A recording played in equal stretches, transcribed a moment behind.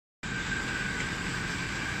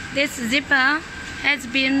This zipper has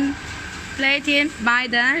been plated by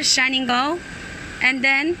the shining gold, and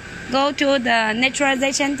then go to the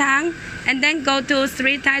naturalization tank, and then go to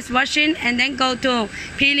 3 times washing, and then go to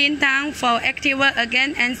peeling tank for active work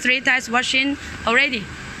again, and 3 times washing already.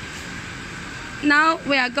 Now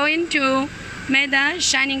we are going to make the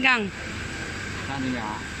shining gun.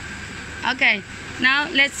 Okay, now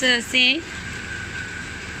let's see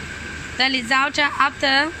the result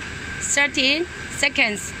after 30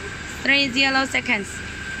 seconds, 30 seconds.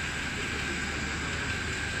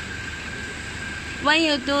 When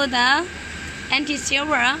you do the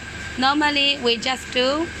anti-silver, normally we just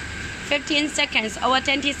do 15 seconds or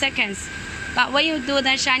 20 seconds. But when you do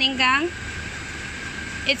the shining gun,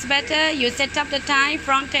 it's better you set up the time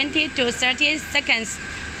from 20 to 30 seconds.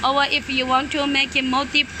 Or if you want to make it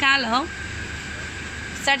multi color,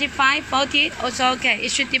 35, 40, also okay.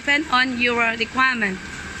 It should depend on your requirement.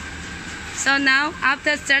 So now,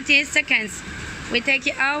 after 30 seconds, we take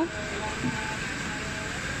it out.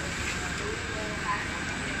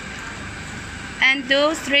 And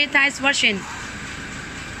do 3 times washing.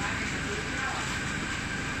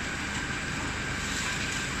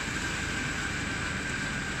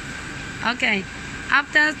 Okay,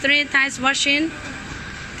 after 3 times washing,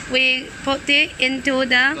 we put it into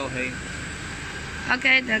the,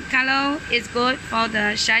 okay, the color is good for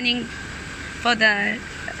the shining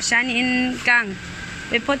gun.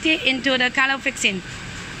 We put it into the color fixing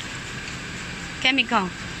chemical.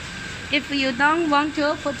 If you don't want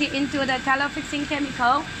to put it into the color fixing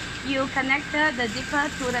chemical, you connect the zipper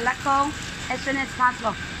to the lacquer as soon as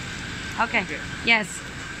possible. Okay, yes.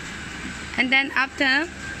 And then after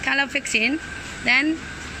color fixing, then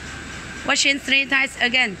washing 3 times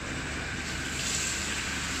again.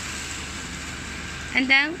 And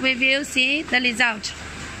then we will see the result.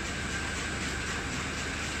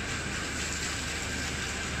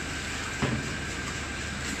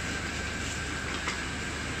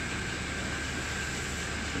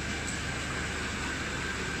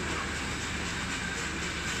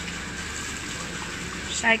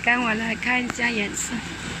晒干我来看一下颜色。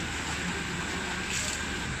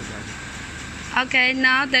Okay,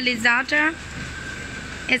 now the result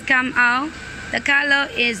is come out. The color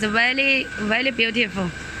is very, very beautiful.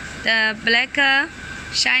 The black,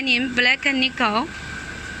 shining black nickel.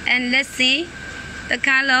 And let's see, the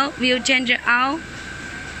color will change out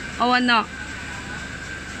or not.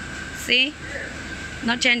 See,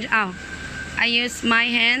 not change out. I use my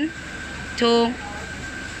hand to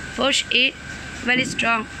push it very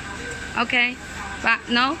strong. Okay, but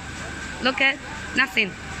no, look at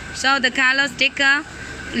nothing. So the color sticker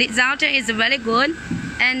result is very good.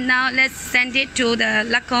 And now let's send it to the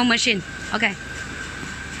lacquer machine. Okay.